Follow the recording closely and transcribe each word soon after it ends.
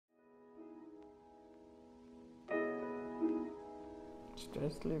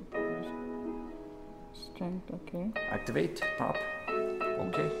Stress level. Strength, okay. Activate, top.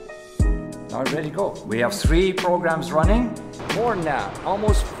 Okay. Now ready to go. We have 3 programs running. More than that,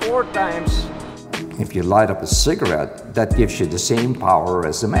 almost 4 times. If you light up a cigarette, that gives you the same power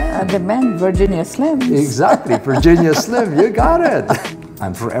as a man. The man, Virginia Slims. Exactly, Virginia Slim, you got it.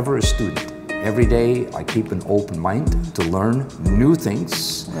 I'm forever a student. Every day I keep an open mind to learn new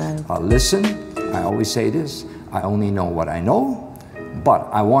things. Right. I listen, I always say this, I only know what I know, but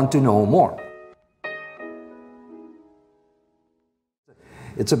I want to know more.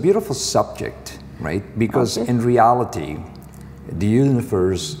 It's a beautiful subject, right? Because in reality, the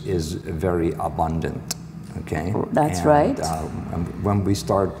universe is very abundant, okay? That's right. When we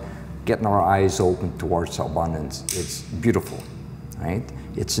start getting our eyes open towards abundance, it's beautiful, right?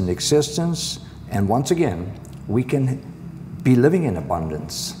 It's in existence, and once again, we can be living in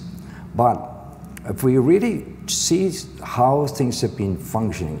abundance. But if we really see how things have been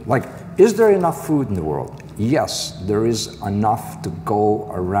functioning, like, is there enough food in the world? Yes, there is enough to go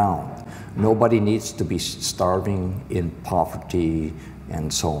around. Nobody needs to be starving in poverty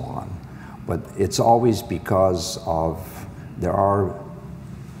and so on. But it's always because of, there are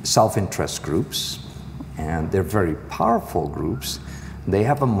self-interest groups, and they're very powerful groups. They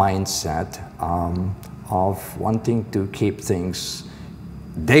have a mindset of wanting to keep things,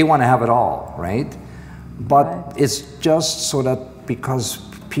 they want to have it all, right? But it's just so that because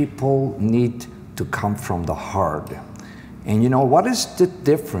people need to come from the heart. And you know, what is the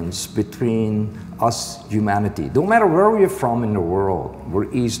difference between us, humanity? No matter where we're from in the world, we're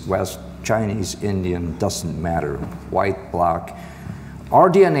East, West, Chinese, Indian, doesn't matter, white, black. Our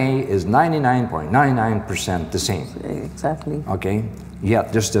DNA is 99.99% the same. Exactly. Okay? Yeah,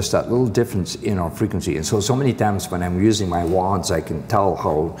 there's just that little difference in our frequency. And so many times when I'm using my wands, I can tell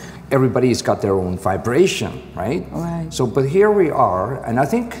how everybody's got their own vibration, right? Right. So, but here we are, and I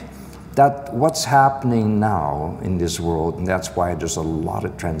think that what's happening now in this world, and that's why there's a lot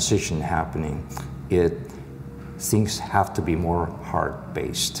of transition happening, things have to be more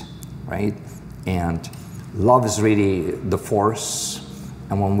heart-based, right? And love is really the force.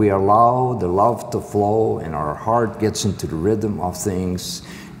 And when we allow the love to flow and our heart gets into the rhythm of things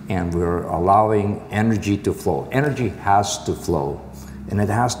and we're allowing energy to flow, energy has to flow, and it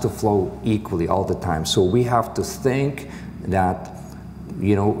has to flow equally all the time. So we have to think that,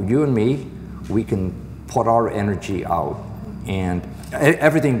 you know, you and me, we can put our energy out, and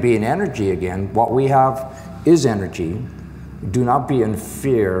everything being energy again, what we have is energy. Do not be in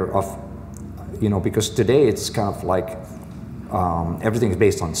fear of, you know, because today it's kind of like, everything is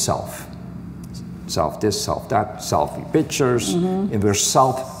based on self. Self this, self that, selfie pictures, and we're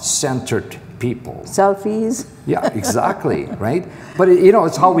self-centered people. Selfies. Yeah, exactly, right? But you know,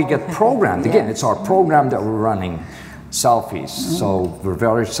 it's how we get programmed. Again, it's our program that we're running, selfies. So we're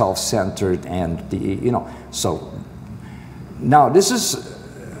very self-centered, and you know, so now this is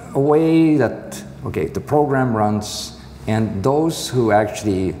a way that, okay, the program runs, and those who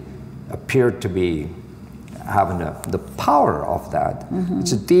actually appear to be having the power of that.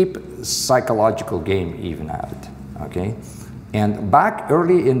 It's a deep psychological game even at it, okay? And back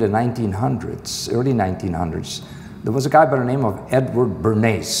early in the 1900s, early 1900s, there was a guy by the name of Edward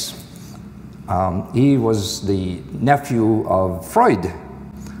Bernays. He was the nephew of Freud,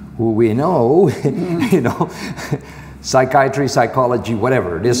 who we know, you know, psychiatry, psychology,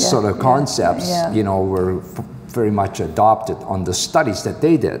 whatever, this sort of concepts, you know, were very much adopted on the studies that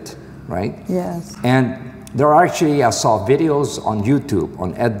they did, right? Yes. And there are actually, I saw videos on YouTube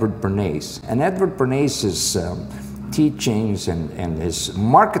on Edward Bernays. And Edward Bernays' teachings and his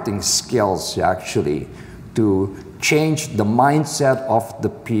marketing skills actually to change the mindset of the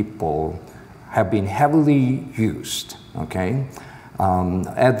people have been heavily used, okay?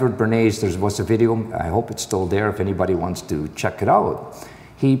 Edward Bernays, there was a video, I hope it's still there if anybody wants to check it out.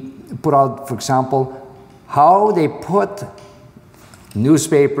 He put out, for example, how they put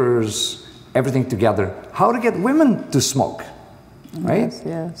newspapers, everything together, how to get women to smoke, right? Yes,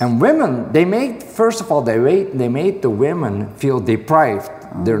 yes. And women, they made, first of all, they made the women feel deprived.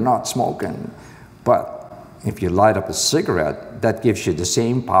 They're not smoking. But if you light up a cigarette, that gives you the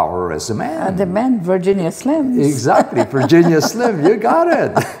same power as a man. The man, Virginia Slims. Exactly, Virginia Slim, you got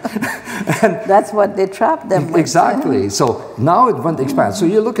it. And that's what they trapped them with. Exactly. So now it went to expand. So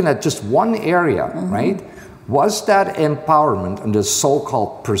you're looking at just one area, right? Was that empowerment and the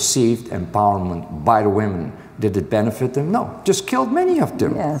so-called perceived empowerment by the women, did it benefit them? No, just killed many of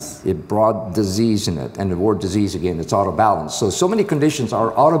them. Yes. It brought disease in it, and the word disease again, it's out of balance. So many conditions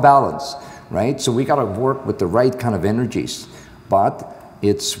are out of balance, right? So we got to work with the right kind of energies. But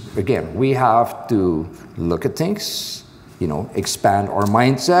it's, again, we have to look at things, you know, expand our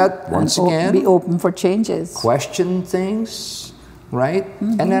mindset once again. Be open for changes. Question things, right?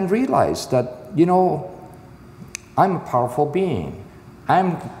 And then realize that, you know, I'm a powerful being.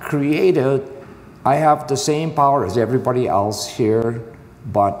 I'm created. I have the same power as everybody else here,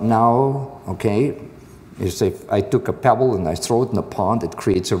 but now, okay, is if I took a pebble and I throw it in the pond, it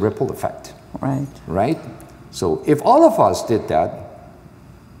creates a ripple effect. Right. Right? So if all of us did that,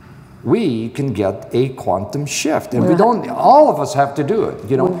 we can get a quantum shift. And we don't, all of us have to do it.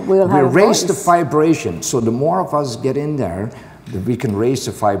 You know, we raise the vibration. So the more of us get in there, we can raise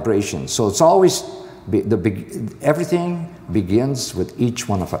the vibration. So it's always, everything begins with each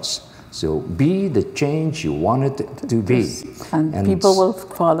one of us. So be the change you want it to be. And people will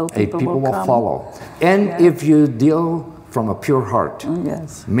follow. People will follow. And if you deal from a pure heart,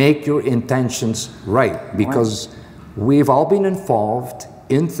 make your intentions right. Because we've all been involved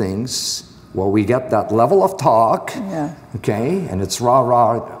in things where we get that level of talk, okay, and it's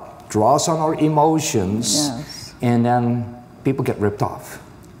rah-rah, draws on our emotions, and then people get ripped off,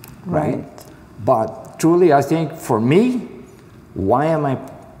 right? But truly, I think for me, why am I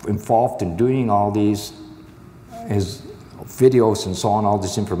involved in doing all these videos and so on, all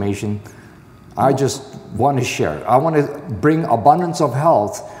this information? I just want to share. I want to bring abundance of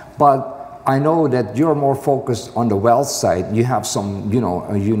health, but I know that you're more focused on the wealth side. You have some, you know,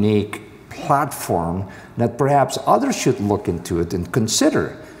 a unique platform that perhaps others should look into it and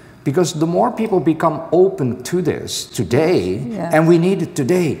consider. Because the more people become open to this today, and we need it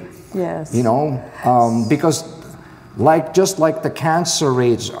today, you know, because just like the cancer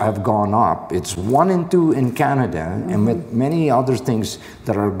rates have gone up, it's 1 in 2 in Canada, and with many other things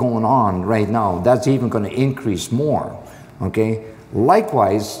that are going on right now, that's even going to increase more, okay?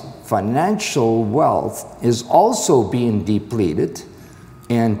 Likewise, financial wealth is also being depleted,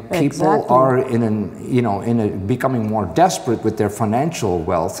 and people are becoming more desperate with their financial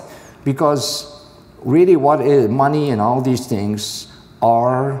wealth, because really what is money and all these things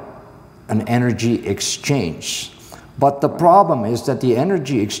are an energy exchange. But the problem is that the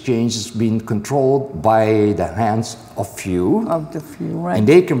energy exchange is being controlled by the hands of few. And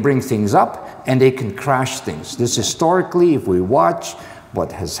they can bring things up and they can crash things. This historically, if we watch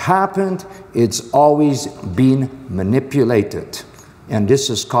what has happened, it's always been manipulated. And this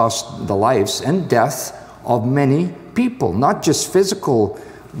has cost the lives and death of many people, not just physical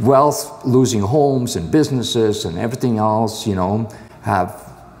wealth, losing homes and businesses and everything else, you know, have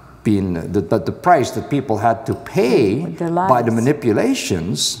been the price that people had to pay by the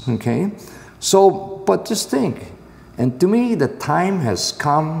manipulations, okay? So, but just think, and to me the time has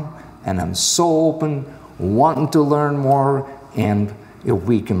come, and I'm so open, wanting to learn more, and if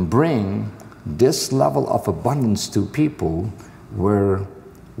we can bring this level of abundance to people, where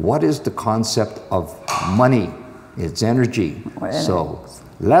what is the concept of money? It's energy. So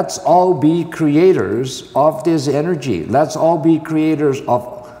let's all be creators of this energy. Let's all be creators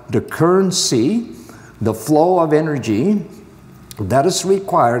of the currency, the flow of energy that is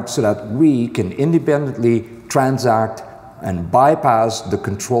required so that we can independently transact and bypass the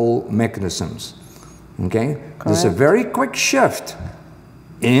control mechanisms. Okay? There's a very quick shift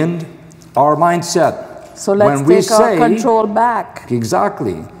in our mindset. So let's take our control back.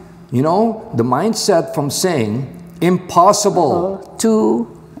 Exactly. You know, the mindset from saying impossible to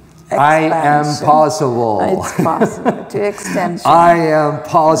I am possible. It's possible. To extension. I am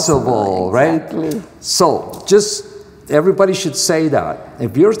possible, right? So just everybody should say that.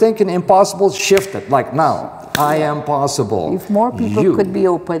 If you're thinking impossible, shift it. Like now, I am possible. If more people could be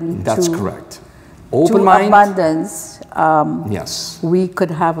open that's correct. Open mind. Abundance, yes. We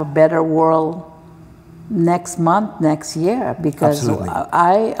could have a better world next month, next year, because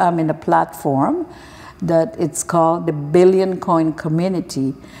I am in a platform that it's called the Billion Coin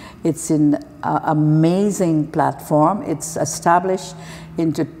Community. It's an amazing platform. It's established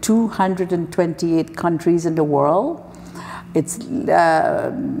into 228 countries in the world. It's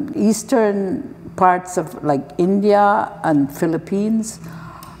eastern parts of like India and Philippines.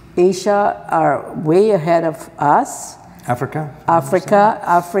 Asia are way ahead of us. Africa,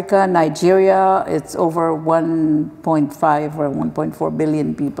 Nigeria, it's over 1.5 or 1.4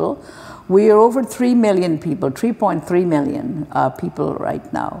 billion people. We are over 3 million people, 3.3 million people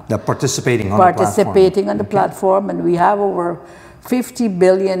right now. They're participating on the platform. And we have over 50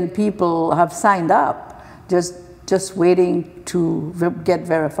 billion people have signed up, just waiting to get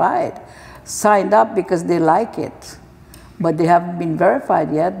verified. Signed up because they like it, but they haven't been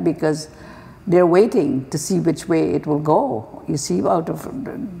verified yet because they're waiting to see which way it will go. You see, out of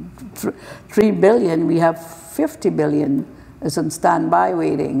 3 billion, we have 50 billion is on standby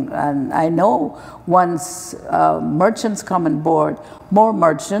waiting. And I know once merchants come on board, more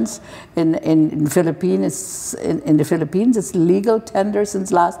merchants in Philippines, in the Philippines, it's legal tender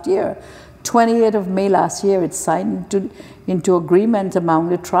since last year. 28th of May last year, it's signed into agreement among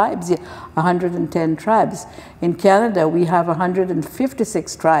the tribes, 110 tribes. In Canada, we have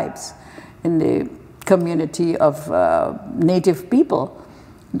 156 tribes in the community of Native people.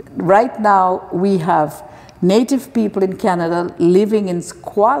 Right now, we have Native people in Canada living in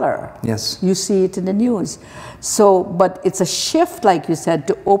squalor. Yes. You see it in the news. So, but it's a shift, like you said,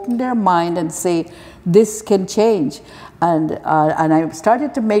 to open their mind and say, this can change. And I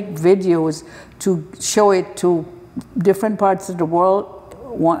started to make videos to show it to different parts of the world.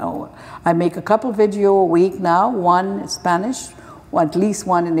 I make a couple video a week now, one in Spanish, at least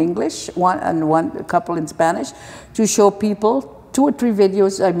one in English, a couple in Spanish, to show people. 2 or 3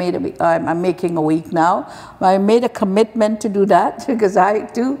 videos I'm making a week now. I made a commitment to do that because I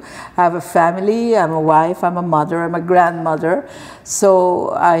too have a family, I'm a wife, I'm a mother, I'm a grandmother. So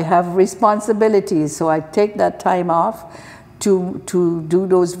I have responsibilities. So I take that time off to do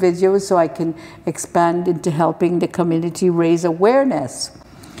those videos so I can expand into helping the community raise awareness.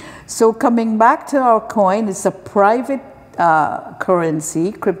 So coming back to our coin, it's a private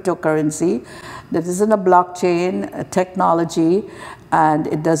currency, cryptocurrency, that is in a blockchain technology, and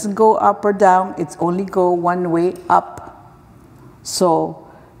it doesn't go up or down, it's only go one way up. So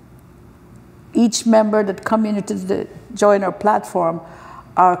each member that come into the join our platform,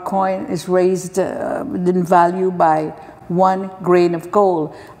 our coin is raised in value by 1 grain of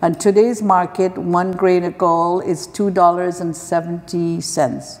gold. And today's market, 1 grain of gold is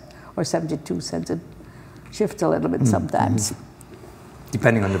 $2.70 or 72 cents. It shifts a little bit sometimes.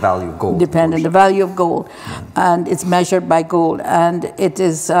 Depending on the value of gold. Depending on the value of gold. And it's measured by gold. And it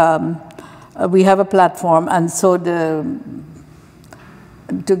is, we have a platform, and so to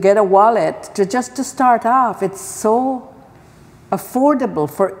get a wallet, just to start off, it's so affordable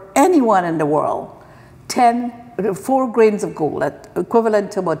for anyone in the world. 4 grains of gold,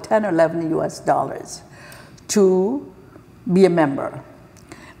 equivalent to about 10 or 11 US dollars, to be a member.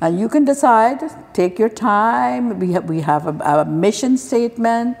 And you can decide, take your time. We have a mission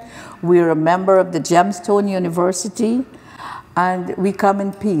statement. We're a member of the Gemstone University, and we come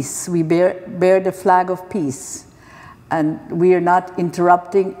in peace. We bear the flag of peace. And we are not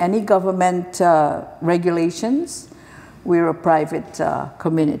interrupting any government regulations. We're a private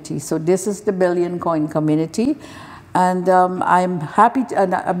community. So this is the Billion Coin community. And I'm happy,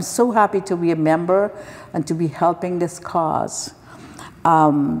 and I'm so happy to be a member and to be helping this cause.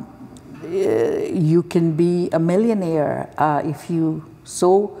 You can be a millionaire if you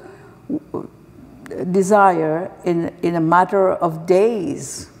so desire. In a matter of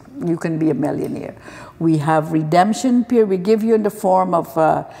days, you can be a millionaire. We have redemption period. We give you in the form of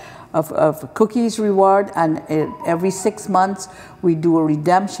cookies reward, and every 6 months we do a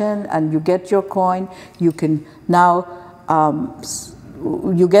redemption, and you get your coin. You can now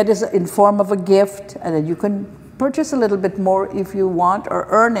you get it in form of a gift, and then you can purchase a little bit more if you want, or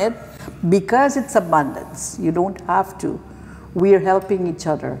earn it, because it's abundance. You don't have to. We are helping each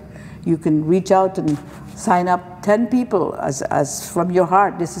other. You can reach out and sign up 10 people as from your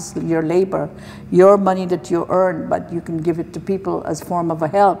heart. This is your labor, your money that you earn, but you can give it to people as form of a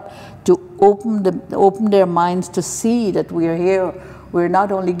help to open their minds to see that we are here. We're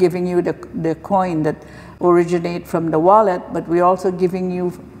not only giving you the coin that originate from the wallet, but we're also giving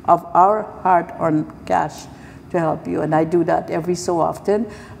you of our hard-earned cash to help you, and I do that every so often.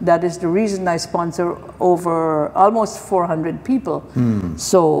 That is the reason I sponsor over almost 400 people.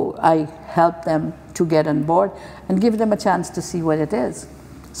 So I help them to get on board and give them a chance to see what it is.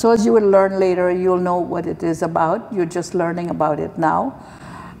 So as you will learn later, you'll know what it is about. You're just learning about it now.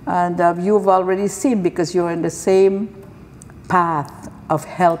 And you've already seen, because you're in the same path of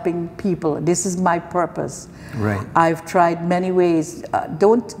helping people. This is my purpose. Right. I've tried many ways.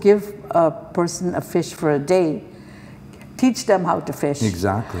 Don't give a person a fish for a day. Teach them how to fish.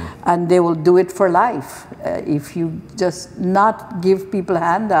 Exactly. And they will do it for life. If you just not give people a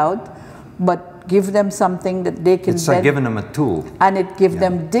handout, but give them something that they can... It's like giving them a tool. And it gives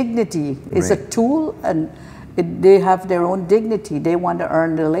them dignity. It's a tool, and they have their own dignity. They want to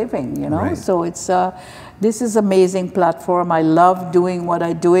earn their living, you know? Right. So it's... this is an amazing platform. I love doing what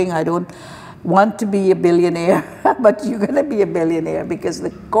I'm doing. I don't want to be a billionaire, but you're going to be a billionaire because the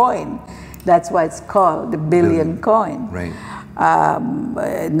coin, that's why it's called the Billion Coin. Right.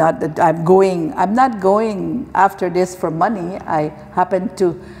 Not that I'm not going after this for money. I happen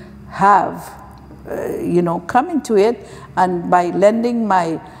to have, you know, come into it, and by lending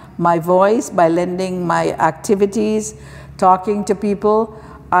my voice, by lending my activities talking to people.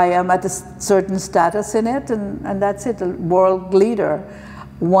 I am at a certain status in it, and that's it, a world leader.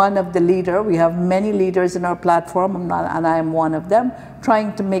 One of the leader, we have many leaders in our platform, and I am one of them,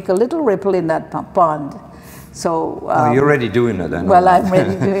 trying to make a little ripple in that pond. So you're already doing it. I know well, that. I'm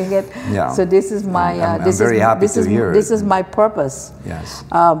already doing it. Yeah. So this is my. I'm very happy to hear it. This is my purpose. Yes.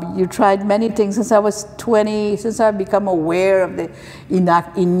 You tried many things since I was 20. Since I've become aware of the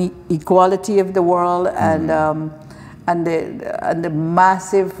inequality of the world and the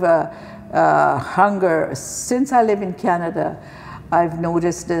massive hunger. Since I live in Canada, I've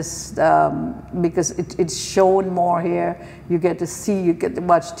noticed this because it's shown more here. You get to see, you get to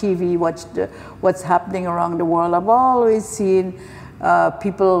watch TV, watch what's happening around the world. I've always seen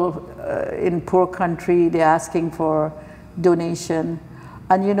people in poor country, they're asking for donation.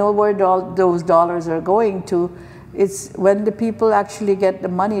 And you know where those dollars are going to? It's when the people actually get the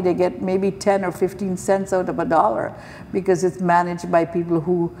money, they get maybe 10 or 15 cents out of a dollar because it's managed by people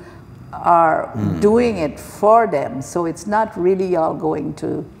who are doing it for them. So it's not really all going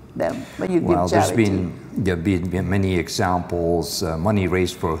to them when you give charity. There have been many examples, money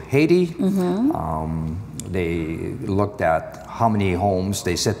raised for Haiti. They looked at how many homes,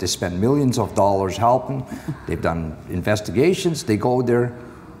 they said they spent millions of dollars helping. They've done investigations, they go there.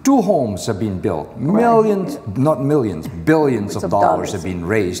 2 homes have been built. Millions, not millions, billions of dollars have been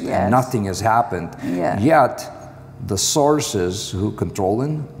raised, and nothing has happened. Yet, the sources who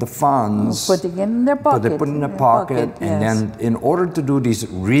controlling the funds, putting in their pocket, they put in their pocket, and then in order to do these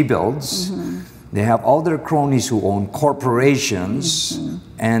rebuilds, they have all their cronies who own corporations,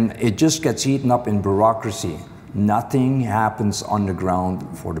 and it just gets eaten up in bureaucracy. Nothing happens on the ground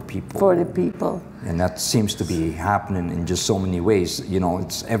for the people. For the people. And that seems to be happening in just so many ways. You know,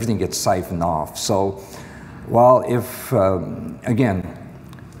 everything gets siphoned off. So, well, if, again,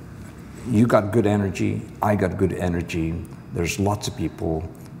 you got good energy, I got good energy, there's lots of people,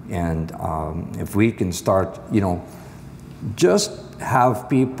 and if we can start, you know, just have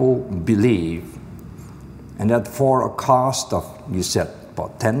people believe, and that for a cost of, you said,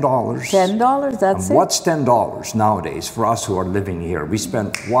 about $10. $10, that's it. What's $10 nowadays for us who are living here? We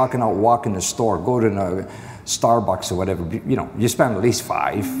spend walk in the store, go to a Starbucks or whatever, you know, you spend at least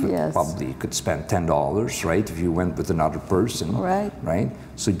 $5. Yes. Probably you could spend $10, right? If you went with another person. Right. Right?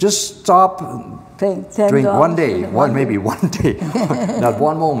 So just stop, drink one day, maybe one day, that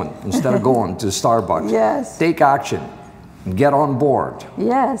one moment, instead of going to Starbucks. Yes. Take action. Get on board.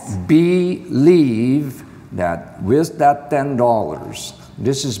 Yes. Believe that with that $10,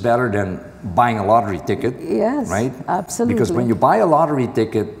 this is better than buying a lottery ticket. Yes, right? Absolutely. Because when you buy a lottery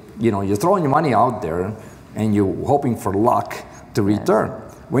ticket, you know, you're throwing your money out there and you're hoping for luck to return.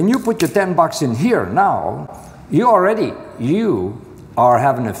 When you put your 10 bucks in here now, you are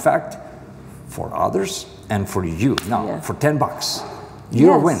having an effect for others and for you. Now, for 10 bucks,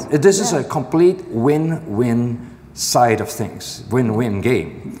 you're a win. This is a complete win-win side of things, win-win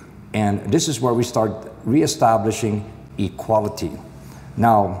game. And this is where we start reestablishing equality.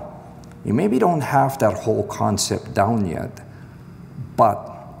 Now, you maybe don't have that whole concept down yet, but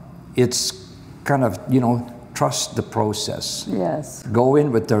it's kind of, you know, trust the process. Yes. Go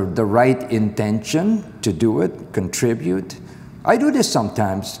in with the right intention to do it, contribute. I do this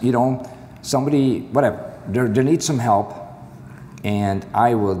sometimes, you know, somebody, whatever, they need some help, and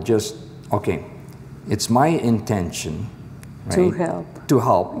I will just, okay, it's my intention, right, to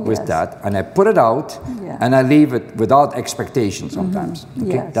help with that, and I put it out, and I leave it without expectation sometimes.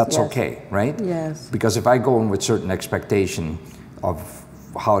 Okay? That's okay, right? Yes. Because if I go in with certain expectation of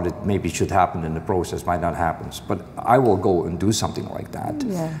how it maybe should happen in the process, might not happen. But I will go and do something like that.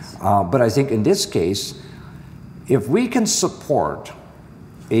 Yes. But I think in this case, if we can support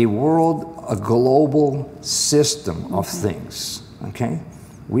a global system of things, okay,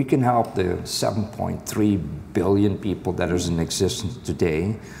 we can help the 7.3 billion people that is in existence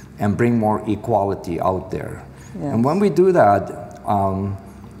today and bring more equality out there. Yes. And when we do that,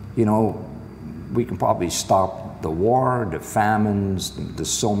 you know, we can probably stop the war, the famines, the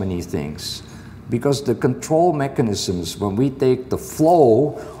so many things. Because the control mechanisms, when we take the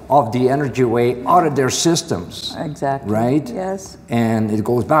flow of the energy away out of their systems, exactly, right? Yes. And it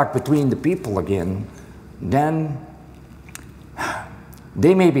goes back between the people again, then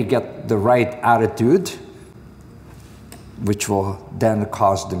they maybe get the right attitude, which will then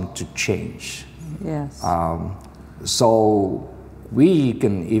cause them to change. Yes. So we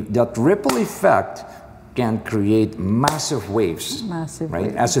can, that ripple effect can create massive waves,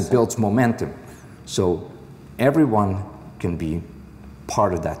 right? As it builds momentum. So everyone can be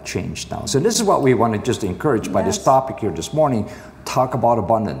part of that change now. So this is what we want to just encourage by this topic here this morning. Talk about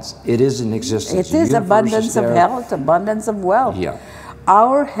abundance. It is in existence. It is abundance of health, abundance of wealth. Yeah.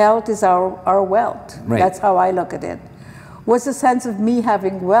 Our health is our wealth. Right. That's how I look at it. What's the sense of me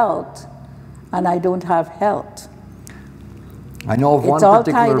having wealth and I don't have health? I know of one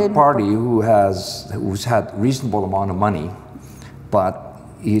particular party who's had reasonable amount of money, but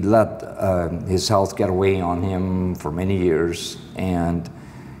he let his health get away on him for many years, and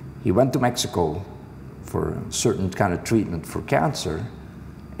he went to Mexico for a certain kind of treatment for cancer,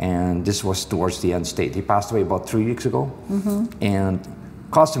 and this was towards the end state. He passed away about 3 weeks ago, and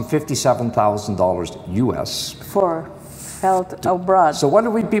cost him $57,000 US. For health abroad. So what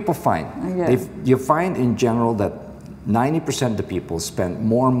do we people find? Yes. You find in general that 90% of the people spend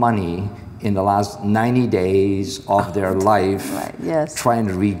more money in the last 90 days of their life trying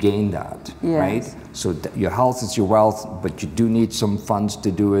to regain that, right? So your health is your wealth, but you do need some funds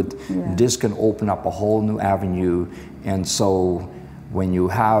to do it. This can open up a whole new avenue. And so when you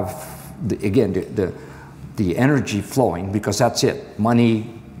have, the energy flowing, because that's it, money,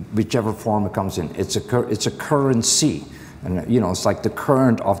 whichever form it comes in, it's a currency. And you know, it's like the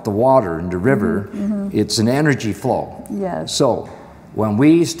current of the water in the river. It's an energy flow. Yes. So when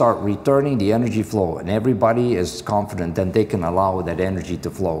we start returning the energy flow and everybody is confident, then they can allow that energy to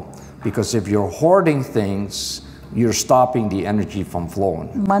flow. Because if you're hoarding things, you're stopping the energy from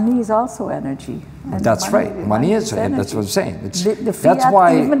flowing. Money is also energy. That's right. Money is energy. That's what I'm saying. That's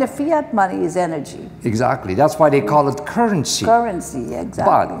why even the fiat money is energy. Exactly. That's why they call it currency. Currency,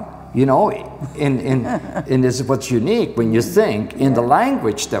 exactly. But you know, in this, what's unique when you think in the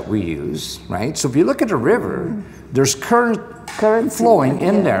language that we use, right? So if you look at a river, there's currency flowing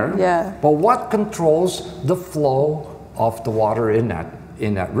in there. But what controls the flow of the water in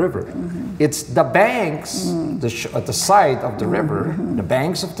that river? It's the banks, at the side of the river, the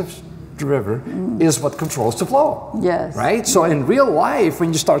banks of the river is what controls the flow. Yes. Right? So in real life,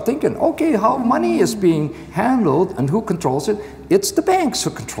 when you start thinking, okay, how money is being handled and who controls it, it's the banks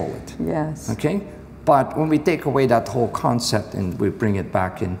who control it. Yes. Okay? But when we take away that whole concept and we bring it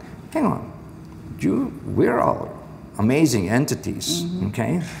back in, hang on, we're all amazing entities,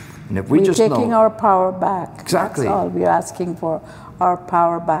 okay? And if we're just taking our power back. Exactly. That's all. We're asking for our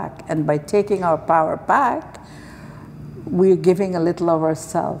power back. And by taking our power back, we're giving a little of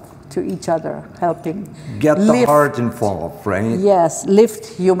ourselves to each other, helping get the heart involved, right? Yes, lift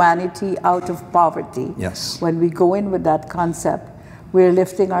humanity out of poverty. Yes. When we go in with that concept, we're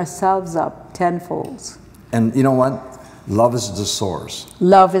lifting ourselves up tenfold. And you know what? Love is the source.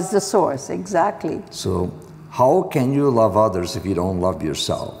 Love is the source, exactly. So how can you love others if you don't love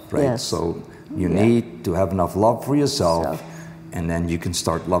yourself, right? Yes. So you need to have enough love for yourself, and then you can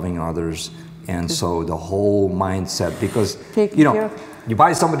start loving others. And so the whole mindset, because you know, you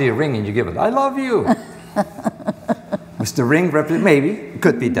buy somebody a ring and you give it, I love you. Is the ring represent? Maybe it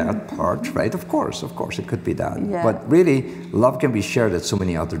could be that part, right? Of course, it could be that. But really, love can be shared at so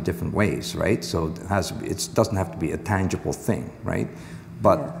many other different ways, right? So it doesn't have to be a tangible thing, right?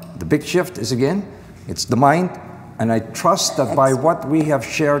 But the big shift is, again, it's the mind. And I trust that by what we have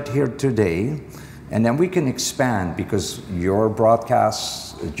shared here today, and then we can expand, because your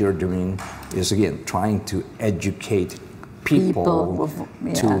broadcasts that you're doing is, again, trying to educate people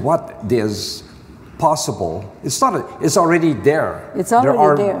to what is possible. It's already there. It's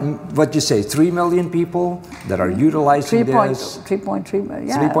already there. What you say, 3 million people that are utilizing this. 3.3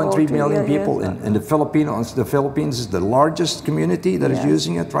 million. 3.3 million people in the Philippines. The Philippines is the largest community that is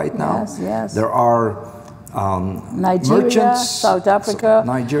using it right now. Yes. There are Nigeria, merchants, South Africa,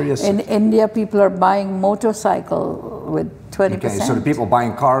 Nigeria. In India, people are buying motorcycle with 20%. Okay, so the people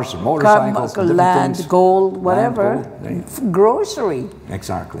buying cars, motorcycles, land, gold, whatever, grocery.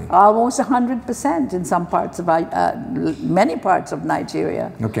 Exactly. Almost 100% in some parts of many parts of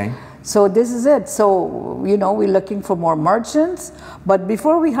Nigeria. Okay. So this is it. So you know, we're looking for more merchants, but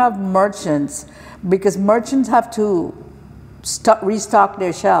before we have merchants, because merchants have to restock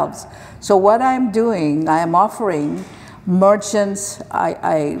their shelves. So what I'm doing, I am offering merchants,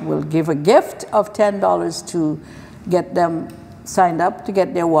 I will give a gift of $10 to get them signed up to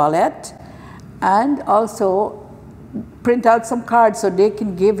get their wallet, and also print out some cards so they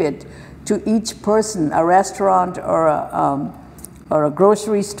can give it to each person, a restaurant or a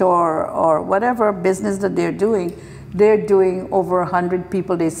grocery store or whatever business that they're doing. They're doing over 100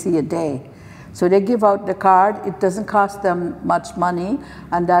 people they see a day. So they give out the card, it doesn't cost them much money,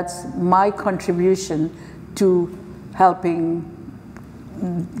 and that's my contribution to helping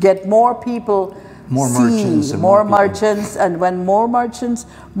get more people, more merchants, and when more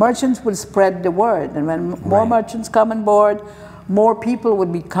merchants will spread the word, and when more merchants come on board, more people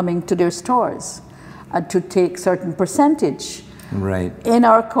would be coming to their stores to take certain percentage in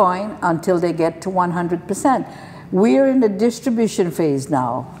our coin until they get to 100%. We're in the distribution phase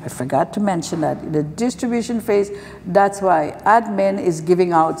now. I forgot to mention that. In the distribution phase, that's why admin is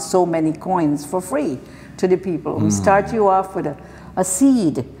giving out so many coins for free to the people. We start you off with a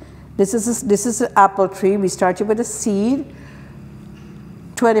seed. This is an apple tree. We start you with a seed,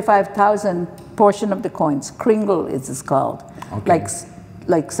 25,000 portion of the coins. Kringle is it's called. Okay.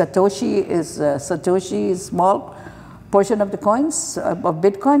 Like Satoshi is small portion of the coins of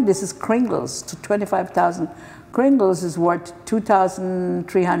Bitcoin. This is Kringles to 25,000. Kringles is worth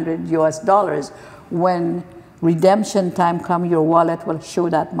 $2,300 US. When redemption time comes, your wallet will show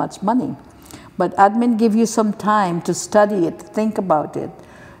that much money. But admin give you some time to study it, think about it,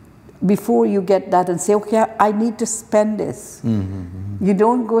 before you get that and say, okay, I need to spend this. You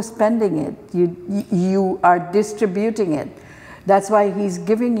don't go spending it. You are distributing it. That's why he's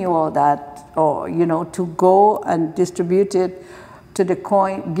giving you all that, or to go and distribute it to the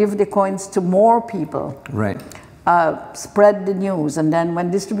coin, give the coins to more people. Right. Spread the news, and then when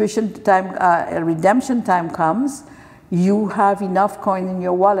distribution time, redemption time comes, you have enough coin in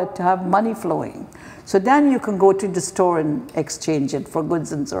your wallet to have money flowing. So then you can go to the store and exchange it for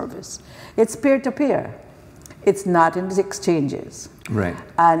goods and service. It's peer-to-peer. It's not in the exchanges. Right.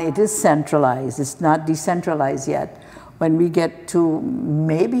 And it is centralized. It's not decentralized yet. When we get to,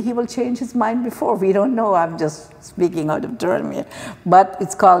 maybe he will change his mind before, we don't know, I'm just speaking out of turn here. But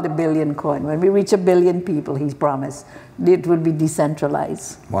it's called a billion coin. When we reach 1 billion people, he's promised, it will be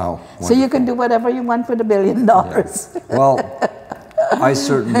decentralized. Wow. Wonderful. So you can do whatever you want for the $1 billion. Yeah. Well, I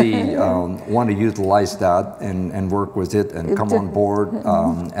certainly want to utilize that and work with it and come on board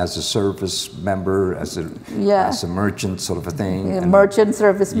as a service member, as a merchant sort of a thing. And, merchant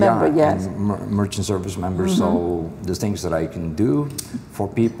service member, yes. Merchant service member. So the things that I can do for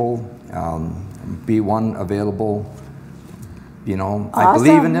people, be one available. Awesome. I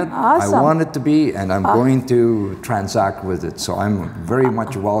believe in it. Awesome. I want it to be, and I'm going to transact with it. So I'm very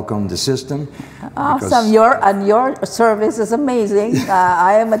much welcome the system. Awesome. Your service is amazing.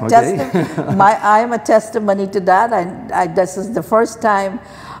 I am a I am a testimony to that. This is the first time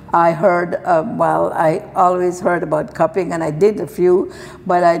I heard. Well, I always heard about cupping, and I did a few,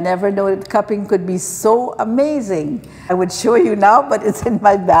 but I never knew that cupping could be so amazing. I would show you now, but it's in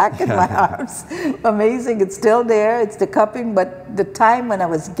my back and my arms. Amazing. It's still there. It's the cupping, but the time when I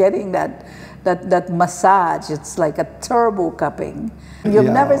was getting that massage, it's like a turbo cupping.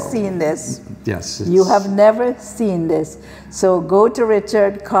 You've never seen this. Yes. You have never seen this. So go to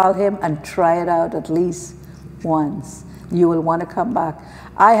Richard, call him, and try it out at least once. You will want to come back.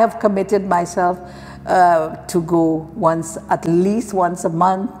 I have committed myself to go at least once a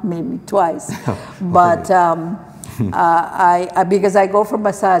month, maybe twice. But because I go for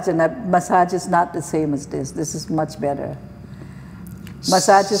massage, and massage is not the same as this. This is much better.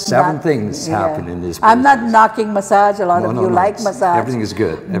 Massage is Seven things happen in this business. I'm not knocking massage. A lot of you like massage. Everything is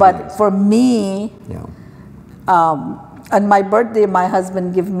good. But for me, on my birthday, my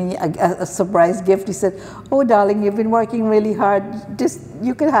husband gave me a surprise gift. He said, "Oh, darling, you've been working really hard.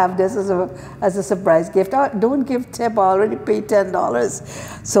 You can have this as a surprise gift. Oh, don't give tip. I already paid $10.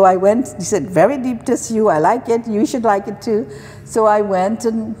 So I went. He said, "Very deep dish you. I like it. You should like it too." So I went,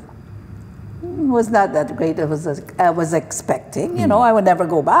 and it was not that great. I was expecting. I would never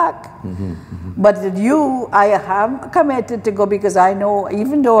go back. But I have committed to go, because I know,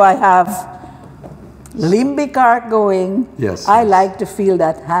 even though I have limbic arc going, I like to feel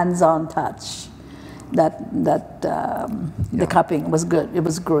that hands-on touch. The cupping was good. It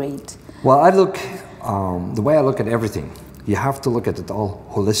was great. Well, the way I look at everything, you have to look at it all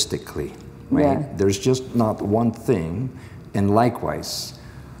holistically, right? Yeah. There's just not one thing. And likewise,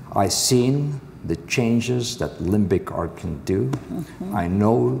 I've seen the changes that limbic art can do. I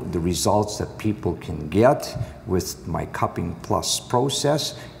know the results that people can get with my Cupping Plus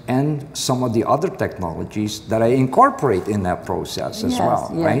process, and some of the other technologies that I incorporate in that process as well,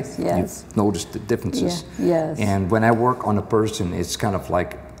 right? You've noticed the differences. Yes. And when I work on a person, it's kind of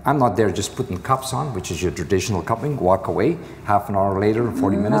like, I'm not there just putting cups on, which is your traditional cupping, walk away, half an hour later,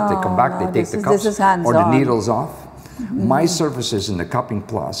 40 minutes, they come back, they take the cups or the needles off. My services in the Cupping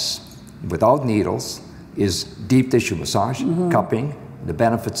Plus, without needles, is deep tissue massage, cupping, the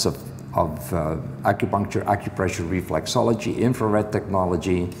benefits of acupuncture, acupressure, reflexology, infrared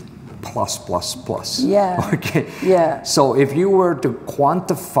technology, plus. Yeah. Okay. Yeah. So if you were to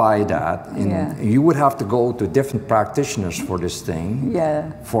quantify that, you would have to go to different practitioners for this thing,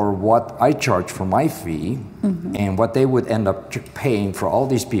 for what I charge for my fee, and what they would end up paying for all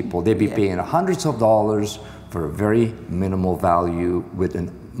these people. They'd be paying hundreds of dollars for a very minimal value with a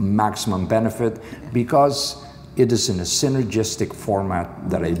maximum benefit, because it is in a synergistic format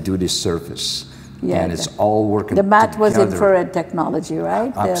that I do this service. Yeah, and it's all working together. The mat was infrared technology,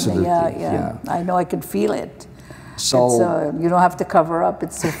 right? Absolutely, yeah. I know, I could feel it. So you don't have to cover up,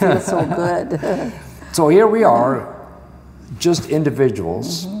 it feels so good. So here we are, just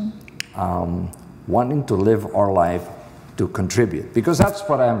individuals wanting to live our life to contribute, because that's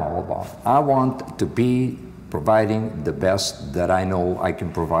what I'm all about. I want to be providing the best that I know I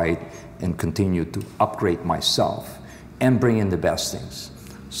can provide and continue to upgrade myself and bring in the best things.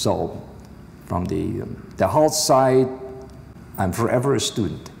 So from the health side, I'm forever a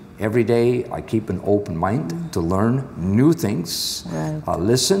student. Every day I keep an open mind to learn new things. Right. I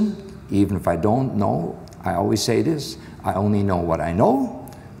listen, even if I don't know. I always say this, I only know what I know,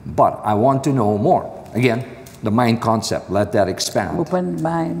 but I want to know more. Again, the mind concept, let that expand. Open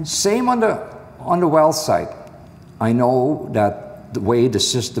mind. Same on the wealth side. I know that the way the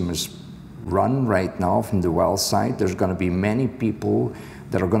system is run right now from the wealth side, there's going to be many people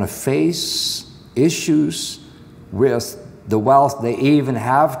that are going to face issues with the wealth they even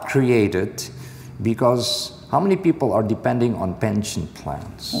have created, because how many people are depending on pension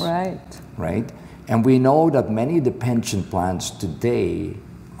plans? Right. Right? And we know that many of the pension plans today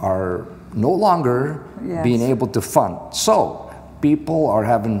are no longer being able to fund. So people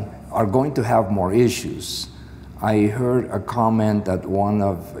are going to have more issues. I heard a comment that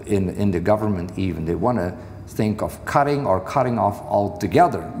in the government even, they want to think of cutting off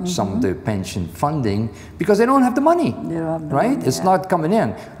altogether some of the pension funding, because they don't have the money, right? It's not coming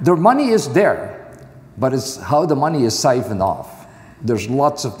in. Their money is there, but it's how the money is siphoned off. There's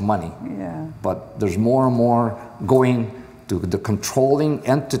lots of money, but there's more and more going to the controlling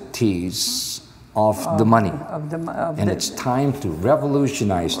entities of the money. And it's time to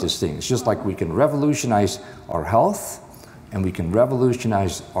revolutionize this thing. It's just like we can revolutionize our health, and we can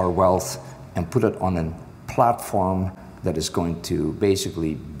revolutionize our wealth and put it on a platform that is going to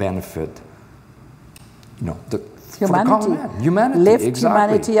basically benefit, humanity. Lift exactly.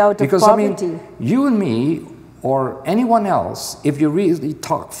 Humanity out of because, poverty. I mean, you and me or anyone else, if you really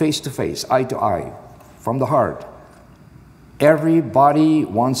talk face to face, eye to eye, from the heart, everybody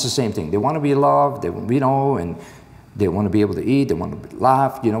wants the same thing. They want to be loved, and they want to be able to eat, they want to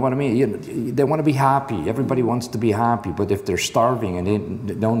laugh, you know what I mean? They want to be happy. Everybody wants to be happy, but if they're starving and they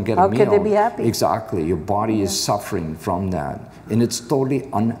don't get a meal. How can they be happy? Exactly. Your body is suffering from that. And it's totally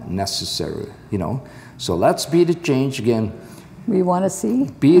unnecessary, So let's be the change again. We want to see.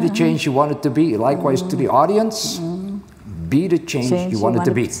 Be the change you want it to be. Likewise to the audience, be the change you want it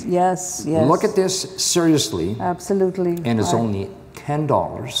to be. Yes. Look at this seriously. Absolutely. And it's only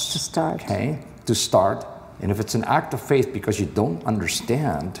 $10 to start. Okay, to start. And if it's an act of faith because you don't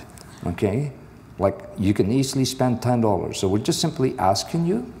understand, okay, like you can easily spend $10. So we're just simply asking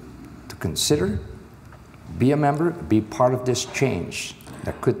you to consider, be a member, be part of this change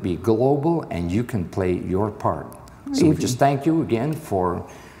that could be global, and you can play your part. So we just thank you again for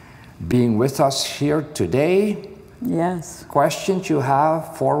being with us here today. Yes. Questions you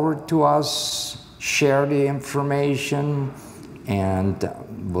have, forward to us, share the information, and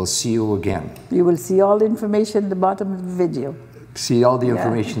we'll see you again. You will see all the information at the bottom of the video. See all the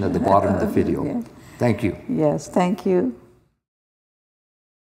information at the bottom of the video. Thank you. Yes, thank you.